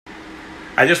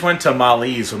I just went to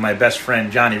Mali's with my best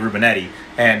friend Johnny Rubinetti,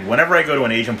 and whenever I go to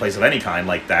an Asian place of any kind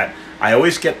like that, I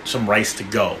always get some rice to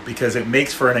go because it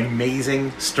makes for an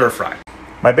amazing stir fry.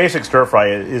 My basic stir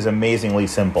fry is amazingly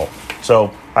simple. So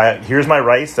here's my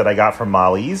rice that I got from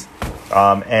Mali's,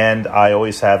 and I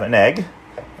always have an egg,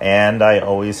 and I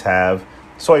always have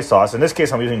soy sauce. In this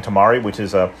case, I'm using tamari, which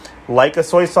is like a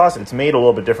soy sauce. It's made a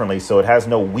little bit differently, so it has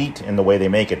no wheat in the way they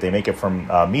make it. They make it from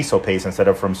miso paste instead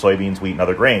of from soybeans, wheat, and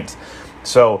other grains.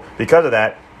 So because of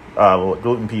that,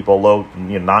 gluten people,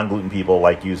 non-gluten people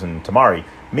like using tamari.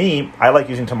 Me, I like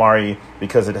using tamari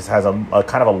because it has a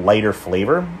kind of a lighter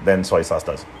flavor than soy sauce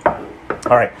does.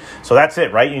 All right, so that's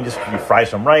it, right? You fry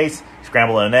some rice,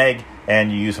 scramble an egg,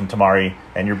 and you use some tamari,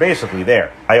 and you're basically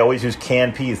there. I always use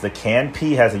canned peas. The canned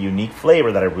pea has a unique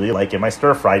flavor that I really like in my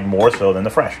stir-fried, more so than the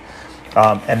fresh.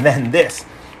 And then this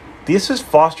is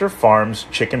Foster Farms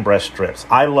chicken breast strips.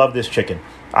 I love this chicken.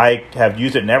 I have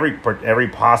used it in every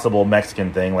possible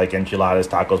Mexican thing, like enchiladas,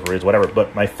 tacos, burritos, whatever.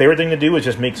 But my favorite thing to do is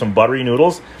just make some buttery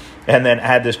noodles and then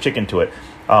add this chicken to it.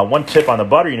 One tip on the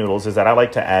buttery noodles is that I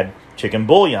like to add chicken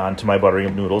bouillon to my buttery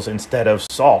noodles instead of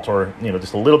salt, or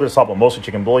just a little bit of salt, but mostly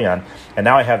chicken bouillon. And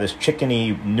now I have this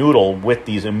chickeny noodle with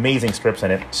these amazing strips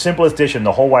in it. Simplest dish in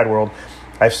the whole wide world.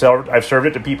 I've served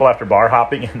it to people after bar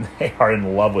hopping, and they are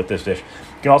in love with this dish.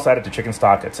 You can also add it to chicken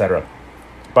stock, etc.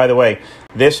 By the way,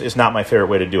 this is not my favorite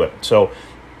way to do it. So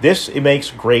it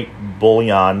makes great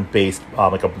bouillon-based,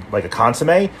 like a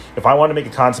consommé. If I want to make a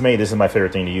consommé, this is my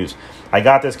favorite thing to use. I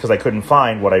got this because I couldn't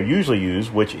find what I usually use,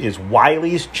 which is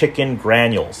Wiley's chicken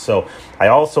granules. So I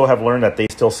also have learned that they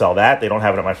still sell that. They don't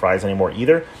have it at my fries anymore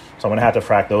either. So I'm going to have to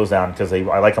track those down because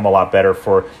I like them a lot better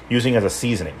for using as a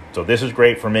seasoning. So this is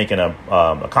great for making a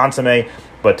consommé,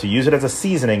 but to use it as a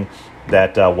seasoning,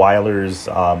 that Weiler's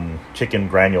chicken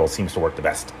granule seems to work the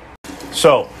best.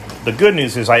 So the good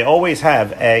news is I always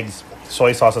have eggs,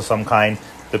 soy sauce of some kind,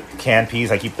 the canned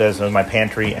peas, I keep those in my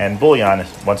pantry, and bouillon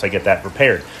once I get that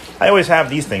prepared. I always have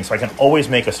these things, so I can always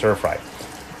make a stir fry.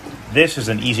 This is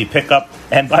an easy pickup.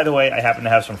 And by the way, I happen to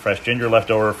have some fresh ginger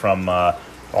left over from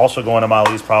also going to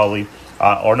Mali's probably.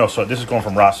 So this is going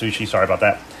from Raw Sushi, sorry about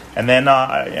that. And then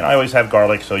I always have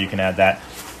garlic, so you can add that.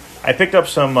 I picked up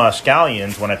some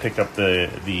scallions when I picked up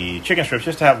the chicken strips,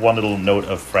 just to have one little note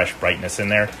of fresh brightness in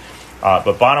there.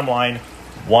 But bottom line,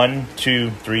 1,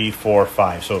 2, 3, 4,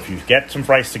 5. So if you get some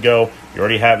rice to go, you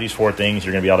already have these 4 things,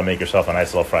 you're going to be able to make yourself a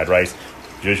nice little fried rice.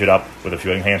 Zhuzh it up with a few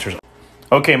enhancers.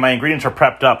 Okay, my ingredients are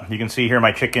prepped up. You can see here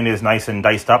my chicken is nice and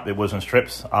diced up. It was in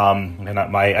strips.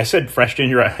 I said fresh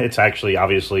ginger. It's actually,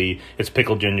 obviously, it's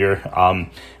pickled ginger.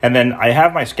 And then I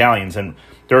have my scallions, and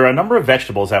there are a number of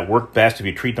vegetables that work best if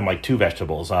you treat them like 2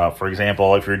 vegetables. For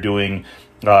example, if you're doing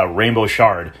rainbow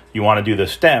chard, you want to do the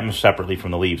stems separately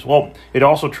from the leaves. Well, it's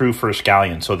also true for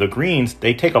scallions. So the greens,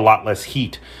 they take a lot less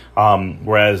heat,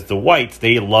 whereas the whites,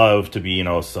 they love to be,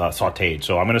 sauteed.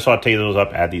 So I'm going to saute those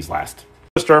up, add these last.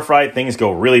 Stir fry, things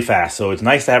go really fast, so it's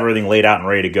nice to have everything laid out and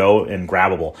ready to go and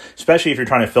grabbable, especially if you're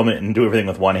trying to film it and do everything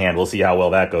with one hand. We'll see how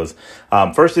well that goes.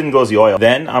 First in goes the oil.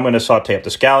 Then I'm going to saute up the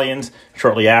scallions.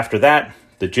 Shortly after that,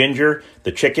 the ginger,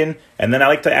 the chicken, and then I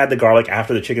like to add the garlic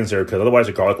after the chicken's there because otherwise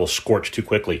the garlic will scorch too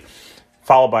quickly.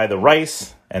 Followed by the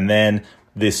rice, and then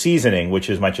the seasoning, which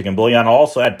is my chicken bouillon. I'll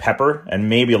also add pepper and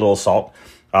maybe a little salt.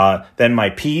 Then my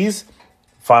peas.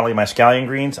 Finally, my scallion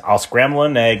greens. I'll scramble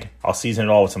an egg. I'll season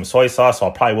it all with some soy sauce. So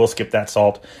I probably will skip that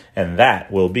salt. And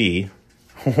that will be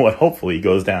what hopefully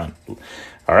goes down.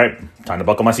 All right, time to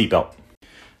buckle my seatbelt.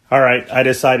 All right, I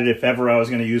decided if ever I was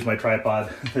going to use my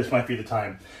tripod, this might be the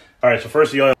time. All right, so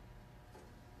first the oil.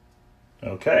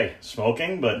 Okay,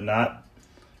 smoking, but not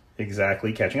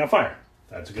exactly catching on fire.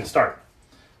 That's a good start.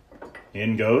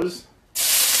 In goes the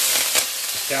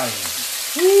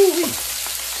scallion. Woo-wee.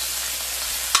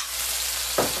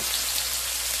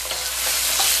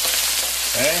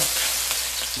 Okay,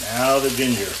 now the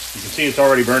ginger. You can see it's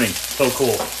already burning. So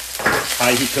cool.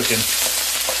 High heat cooking.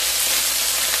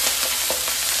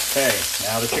 Okay,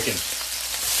 now the chicken.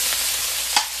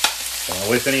 Don't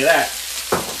whiff any of that.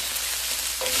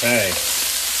 Okay.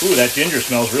 Ooh, that ginger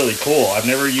smells really cool. I've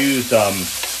never used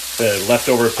the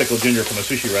leftover pickled ginger from a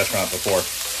sushi restaurant before.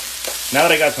 Now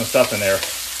that I got some stuff in there,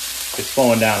 it's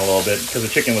slowing down a little bit because the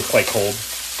chicken was quite cold.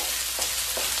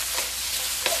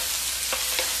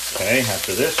 Okay,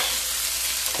 after this,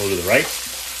 we'll do the rice.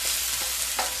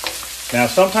 Now,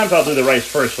 sometimes I'll do the rice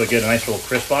first so I get a nice little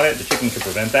crisp on it. The chicken can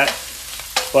prevent that.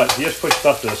 But if you just push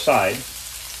stuff to the side,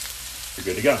 you're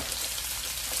good to go.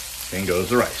 In goes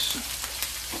the rice.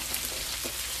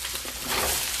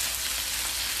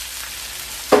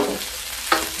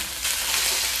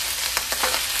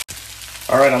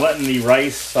 All right, I'm letting the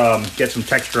rice get some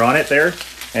texture on it there,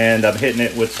 and I'm hitting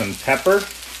it with some pepper.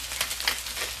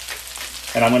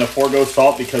 And I'm going to forego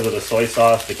salt because of the soy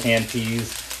sauce, the canned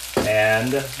peas,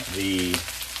 and the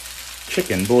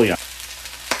chicken bouillon.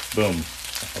 Boom.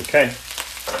 Okay.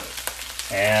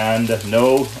 And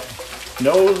no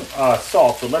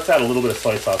salt, but let's add a little bit of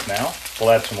soy sauce now.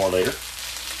 We'll add some more later.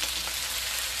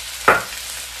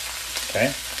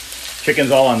 Okay.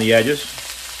 Chicken's all on the edges.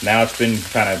 Now it's been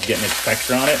kind of getting its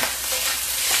texture on it.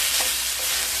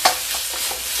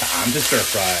 Time to stir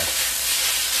fry.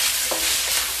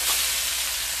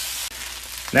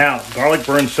 Now, garlic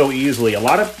burns so easily. A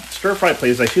lot of stir-fry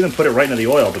places, I see them put it right into the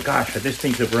oil, but gosh, this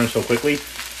thing could burn so quickly.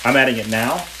 I'm adding it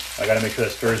now. I gotta make sure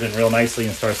it stirs in real nicely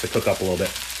and starts to cook up a little bit.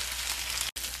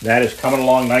 That is coming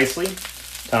along nicely.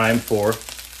 Time for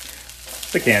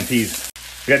the canned peas.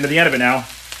 We're getting to the end of it now.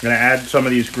 I'm gonna add some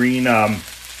of these green, the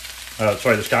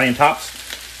scallion tops.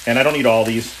 And I don't need all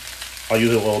these. I'll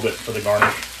use it a little bit for the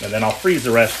garnish, and then I'll freeze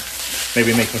the rest.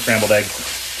 Maybe make some scrambled eggs.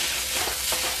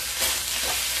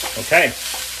 Okay,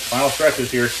 final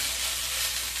stretches here.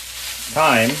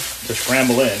 Time to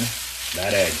scramble in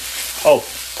that egg. Oh,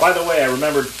 by the way, I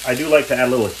remembered I do like to add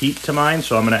a little heat to mine,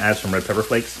 so I'm going to add some red pepper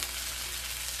flakes.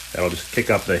 That'll just kick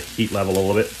up the heat level a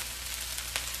little bit.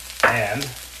 And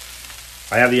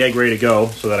I have the egg ready to go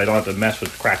so that I don't have to mess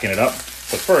with cracking it up.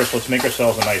 But first, let's make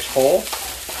ourselves a nice hole.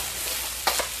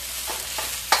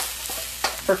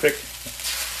 Perfect.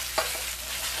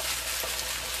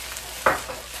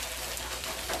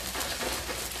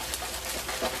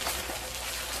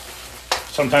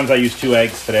 Sometimes I use 2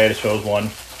 eggs. Today I chose 1.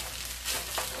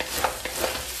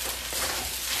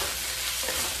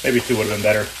 Maybe 2 would have been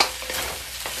better.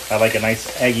 I like a nice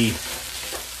eggy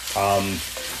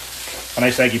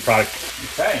product.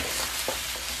 Okay.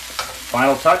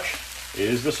 Final touch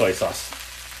is the soy sauce.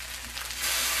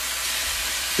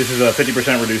 This is a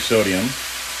 50% reduced sodium.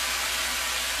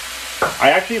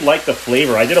 I actually like the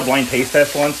flavor. I did a blind taste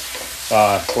test once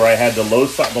where I had the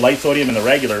light sodium and the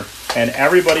regular, and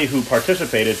everybody who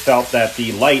participated felt that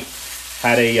the light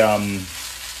had a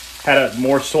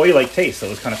more soy-like taste, so it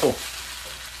was kind of cool.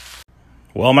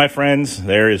 Well, my friends,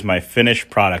 there is my finished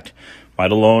product. My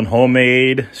Malone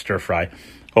homemade stir fry.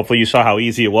 Hopefully you saw how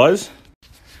easy it was.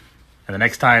 And the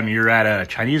next time you're at a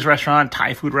Chinese restaurant,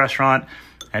 Thai food restaurant,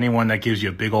 anyone that gives you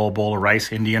a big old bowl of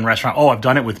rice, Indian restaurant. Oh, I've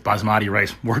done it with basmati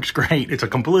rice. Works great. It's a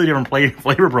completely different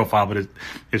flavor profile, but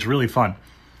it's really fun.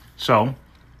 So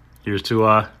here's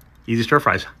to easy stir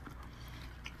fries.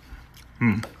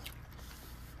 The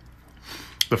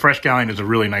fresh scallion is a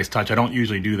really nice touch. I don't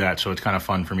usually do that, so it's kind of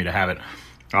fun for me to have it.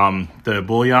 The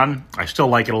bouillon, I still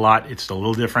like it a lot. It's a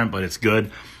little different, but it's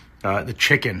good. The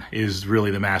chicken is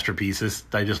really the masterpiece.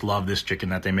 I just love this chicken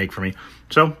that they make for me.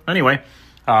 So anyway,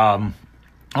 oh,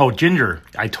 ginger.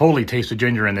 I totally tasted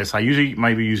ginger in this. I usually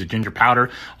maybe use a ginger powder.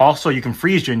 Also, you can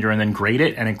freeze ginger and then grate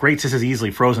it, and it grates just as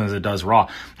easily frozen as it does raw.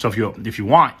 So if you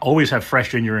want, always have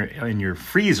fresh ginger in your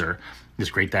freezer.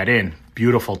 Just grate that in.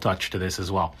 Beautiful touch to this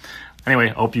as well. Anyway,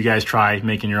 hope you guys try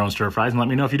making your own stir fries and let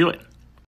me know if you do it.